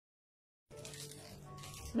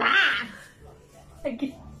Ah!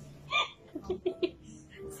 Okay.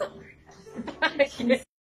 Sorry.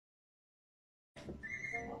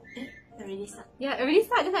 Already start. Yeah, already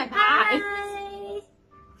start. Just like Hi!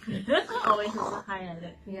 Always also hi like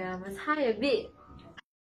that. Yeah, must hi a bit.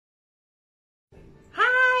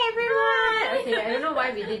 Hi everyone! Okay, I don't know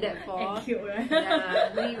why we did that for. And cute, right?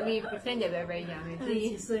 Yeah, we pretend that we're very young.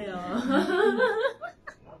 Actually, 7岁了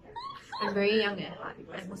I'm very young at heart.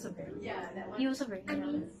 I'm also very young. You also very I young.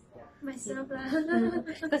 mean, myself lah.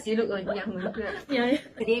 Because you look young. Yeah.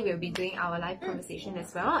 Today we'll be doing our live conversation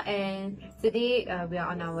as well, and today we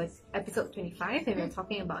are on our episode 25, and we're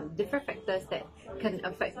talking about different factors that can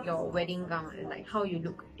affect your wedding gown and like how you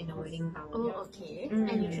look in a wedding gown. Oh, okay.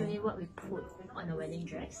 And usually what we put on a wedding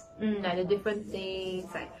dress? Like the different things,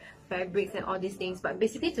 like fabrics and all these things. But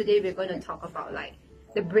basically today we're going to talk about like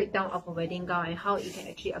the breakdown of a wedding gown and how it can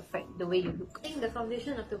actually affect the way you look. I think the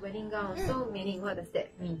foundation of the wedding gown. So meaning, what does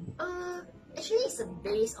that mean? Actually, it's a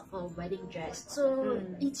base of a wedding dress. So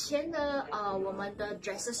以前的我们的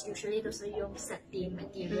dresses usually 都是用 satin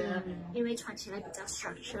material，因为穿起来比较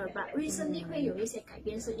structure。But recently 会有一些改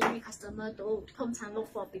变，是因为 customer 都通常 look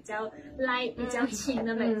for 比较 light、比较轻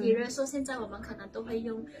的 material。所以现在我们可能都会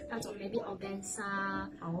用那种 maybe organza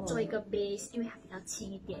做一个 base，因为它比较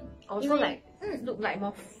轻一点。Also like look like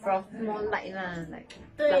more froth, more light lah, like.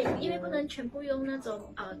 对，因为不能全部用那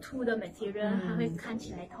种凸的 material，它会看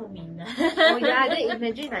起来透明的。Oh yeah, then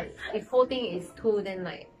imagine like if whole thing is two, then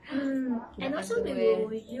like. And also we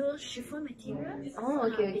will use chiffon material. Oh,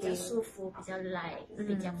 okay, 比较舒服，比较 light，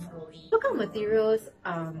比较 flowy。What kind of materials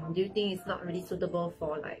do you think is not really suitable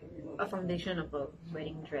for like a foundation of a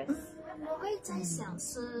wedding dress? 我会在想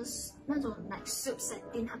是那种 like silk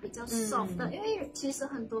satin， 它比较 soft 的，因为其实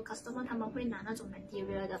很多 customer 他们会拿那种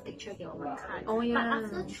material 的 picture 给我们看。Oh yeah. But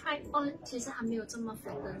after try on， 其实还没有这么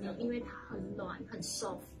fattening， 因为它很暖，很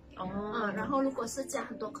soft。然后如果是加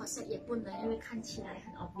很多 corset 也不能，因为看起来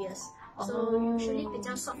很 obvious。So usually 比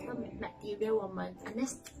较 soft 的 material， 我们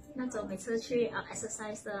unless 那种每次去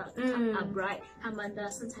exercise 的bride， 他们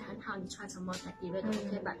的身材很好，你穿什么 material 都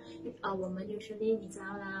OK。But 我们 usually 你知道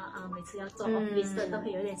啦，每次要做 office 的都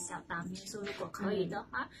会有点小打面，所以如果可以的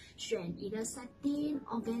话，选一个 satin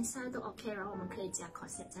organza 都 OK， 然后我们可以加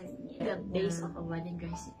corset 在里面。The base of a wedding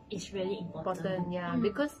dress is really important. Yeah,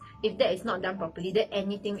 because if that is not done properly, then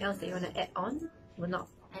anything else that you want to add on will not.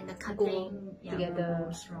 And the cutting together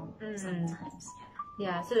goes wrong sometimes.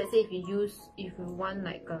 Yeah, so let's say if you want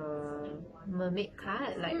like a mermaid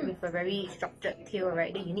cut, like with a very structured tail,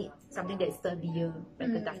 right? Then you need something that's sturdier,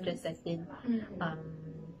 like a Duchess satin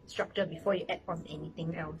structure before you add on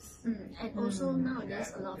anything else. And also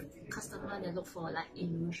nowadays a lot of customers they look for like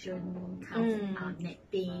illusion kind of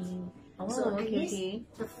netting. So at least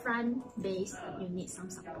the front base you need some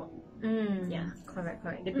support. Yeah, correct.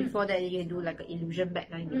 Then before that you do like an illusion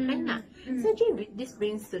backline behind lah. So actually this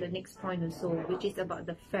brings to the next point also, which is about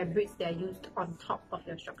the fabrics that are used on top of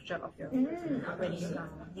your structure of your wedding gown.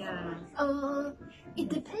 Yeah. It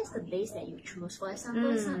depends the base that you choose. For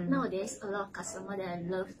example, nowadays a lot of customers that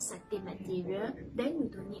love satin material, then you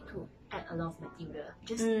don't need to add a lot of material.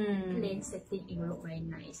 Just plain satin, it will look very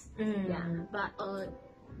nice. Yeah, but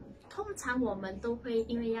通常我们都会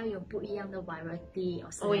因为要有不一样的 variety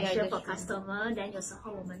of selection for customer， then 有时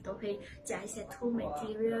候我们都会加一些 tulle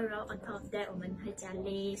material， 然后 on top of that 我们会加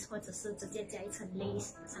lace， 或者是直接加一层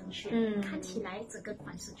lace 上去，看起来整个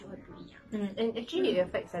款式就会不一样。And actually it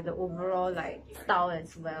affects like the overall like style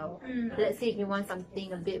as well. Let's say if you want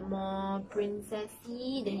something a bit more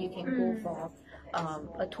princessy, then you can go for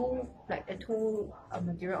a tulle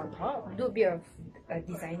material on top. Do a bit of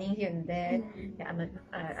designing here and there. Yeah,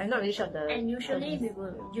 I'm not really sure the. And usually we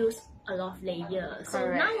will use a lot of layers. So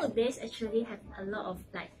nowadays actually have a lot of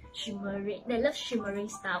like shimmering. They love shimmering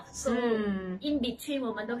stuff. So in between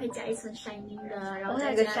我们都会加一层 shining 的，然后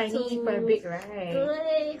再加 shiny fabric, right?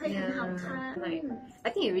 对，会很好看。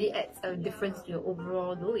I think it really adds a difference to your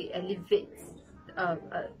overall look. It elevates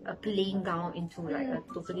a plain gown into like a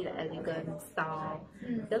totally like elegant style.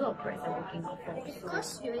 There are a lot of brides are looking out for.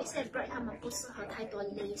 Because 有一些 bride 他们不适合太多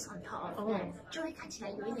lace on top of that， 就会看起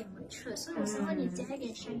来有一点 mature。所以有时候你加一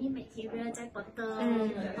点 shiny material 在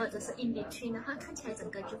bottom， 或者是 in between 的话，看起来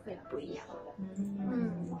整个就会不一样。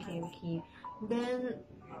Okay. Then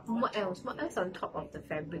what else? What else on top of the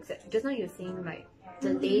fabrics? Just now you're saying like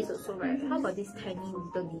the lace also, right? How about these tiny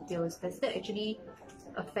little details? Does that actually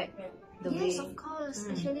affect the way? Yes, of course.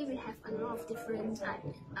 Actually, we have a lot of different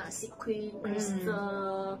sequin,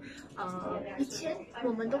 crystal. 以前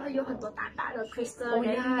我们都会有很多大大的 crystal. Oh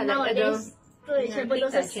yeah, nowadays 对，全部都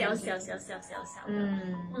是 things are 小 changing.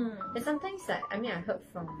 的。And sometimes like I mean I heard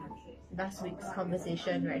from last week's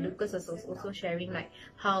conversation, right? Lucas was also sharing like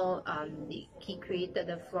how he created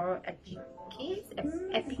the floral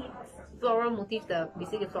floral motif,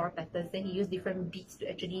 basically floral patterns. Then he used different beads to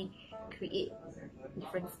actually create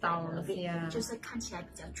different styles. Yeah. 就是看起来比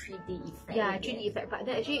较 3D effect. Yeah, 3D effect. But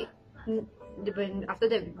then actually, when after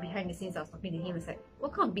that behind the scenes, I was talking to him. I was like,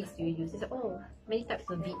 "What kind of beads do you use?" He's like, "Oh, many types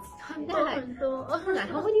of beads." Then I'm like,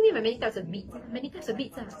 "How what do you mean by many types of beads?" Many types of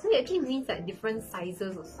beads. So it actually means that different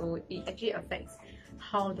sizes also. It actually affects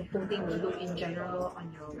how the whole thing will look in general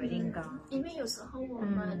on your wedding gown. 因为有时候我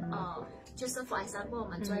们就是 for example 我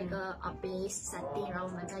们做一个base setting， 然后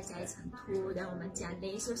我们再加一层凸，然后我们加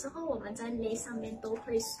lace， 有时候我们在 lace 上面都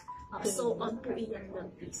会sew on 不一样的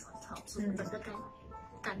beads on top， 所以整个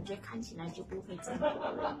感觉看起来就不会这样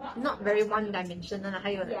Not very one dimensional，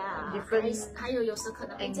 还有 different 还有有时可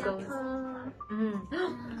能会加刻。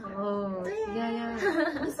Oh, yeah.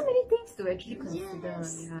 There's so many things to actually consider.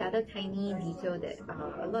 Yes. The other tiny detail that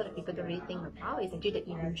a lot of people don't really think about is actually the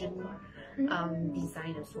illusion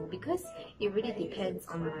design also, because it really depends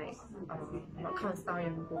on like what kind of style you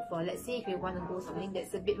want to go for. Let's say if you want to go something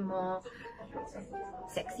that's a bit more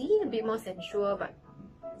sexy, a bit more sensual, but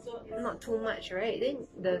not too much, right? Then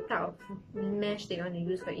the type of mesh that you want to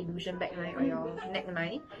use for illusion backline or your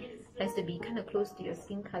neckline has to be kind of close to your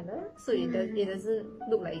skin color, so it doesn't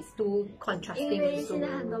look like it's too contrasting. 因为现在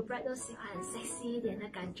很多 bride 都喜欢 sexy 一点的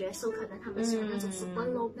感觉，所以可能他们喜欢那种 super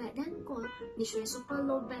low back。但如果你选 super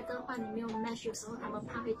low back 的话，你没有 mesh， 有时候他们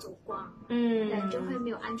怕会走光，那就会没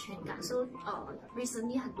有安全感。所以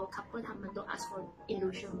recently 很多 couple 他们都 ask for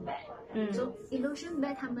illusion back。so illusion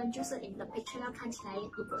back 他们就是 in the picture 要看起来，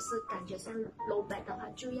如果是感觉像 low back 的话，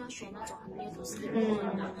就要选那种很没有 skin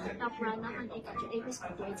tone 的，要不然的话你感觉为什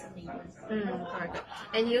么多一层的颜色？Correct.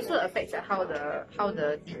 And it also affects how the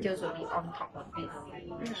details will be on top of it.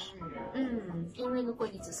 因为如果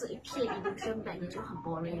你只是一片 illusion back， 你就很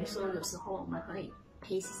boring， 所以有时候我们会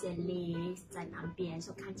配一些 lace 在旁边，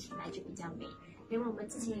所以看起来就比较美。因为我们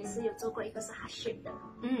之前也是有做过一个是 heart shape 的，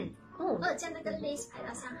将那个 lace 排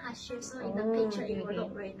到像 heart shape， 所以 in the picture it will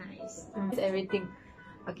look very nice. It's everything.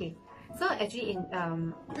 Okay. So actually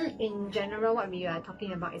in general what we are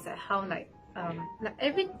talking about is like how like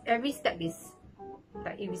every step is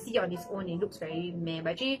like if you see on its own it looks very meh,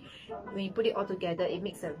 but actually when you put it all together it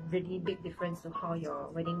makes a really big difference to how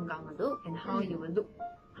your wedding gown will look and how you would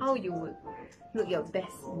look your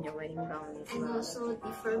best in your wedding gown as well. And also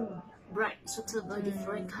different bride suitable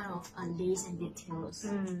different kind of lace and details.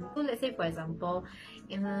 So let's say for example,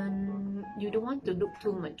 you don't want to look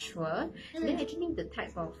too mature, then actually the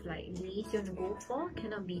type of like lace you want to go for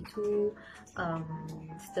cannot be too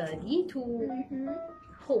sturdy, too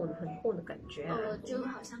很厚的感觉就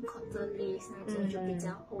好像 cotton lace 那种就比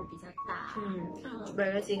较厚比较大。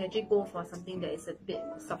Whereas you can actually go for something that is a bit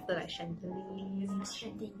softer like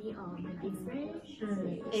chantilly or maybe French.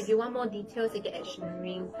 If you want more details, you get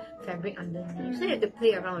shimmering fabric underneath. So you have to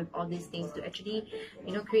play around with all these things to actually,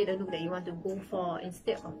 create a look that you want to go for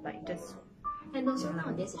instead of like just. And also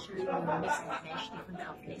nowadays actually we mix and match different kind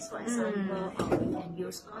of lace. For example, we can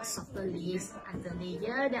use a softer lace under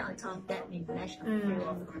layer, then on top of that we match a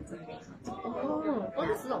full cotton lace on top.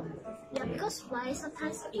 That's long. Yeah, because why?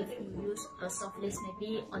 Sometimes if you use a soft lace,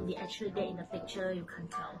 maybe on the actual day in the picture you can't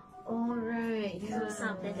tell. Right. So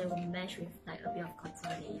some of them they will match with like a bit of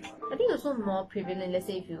cotton lace. I think also more prevalent. Let's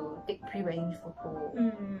say if you take pre-wedding photo,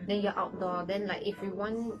 then you're outdoor. Then like if you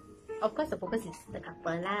want. Of course, the focus is the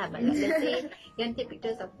couple lah. But like, let's say you want to take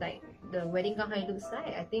pictures of like the wedding gown how it looks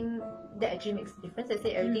like. I think that actually makes a difference. Let's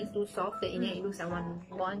say everything's too soft, that in the end it looks like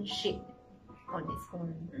one shape on its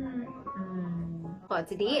own. For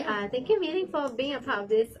today, thank you, Ling, for being a part of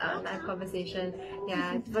this live conversation.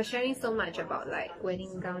 Yeah, for sharing so much about like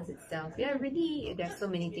wedding gowns itself. Yeah, really, there's so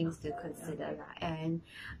many things to consider. And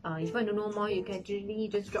if you want to know more, you can actually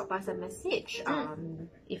just drop us a message.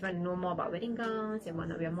 If you want to know more about wedding gowns and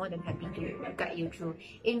whatnot, we are more than happy to guide you through.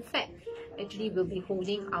 In fact, actually, we'll be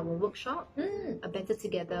holding our workshop, a Better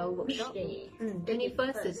Together workshop,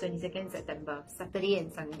 21st to 22nd September, Saturday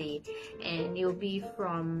and Sunday, and it will be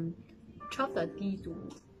from 12:30 to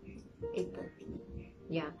 8:30.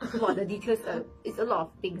 Yeah, for the details, it's a lot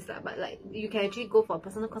of things but like you can actually go for a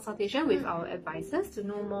personal consultation with our advisors to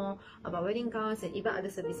know more about wedding gowns and even other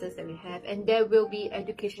services that we have. And there will be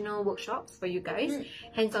educational workshops for you guys,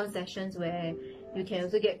 hands-on sessions where you can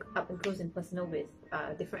also get up and close and personal with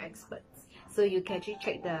different experts. So you can actually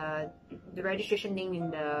check the registration link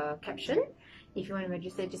in the caption. If you want to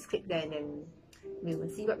register, just click there and then we will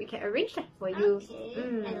see what we can arrange for you. Okay.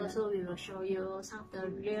 And also we will show you some of the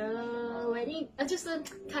real wedding, 就是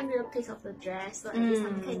看 real piece of the dress, so at least 他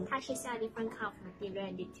们可以 touch 一下 different kind of material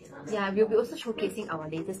and details. Yeah, we'll be also showcasing our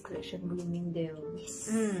latest collection, Bloomingdale. Yes.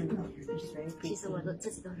 Which is very pretty. 其实我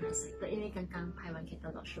自己都很 excited，因为刚刚拍完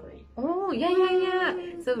K-Doll show 而已。Oh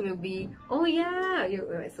yeah. So we'll be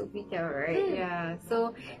you Sophie tell, right? Yeah.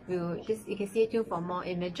 So you can stay tuned for more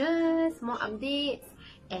images, more updates,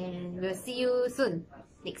 and we'll see you soon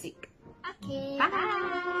next week. Okay.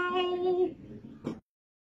 Bye.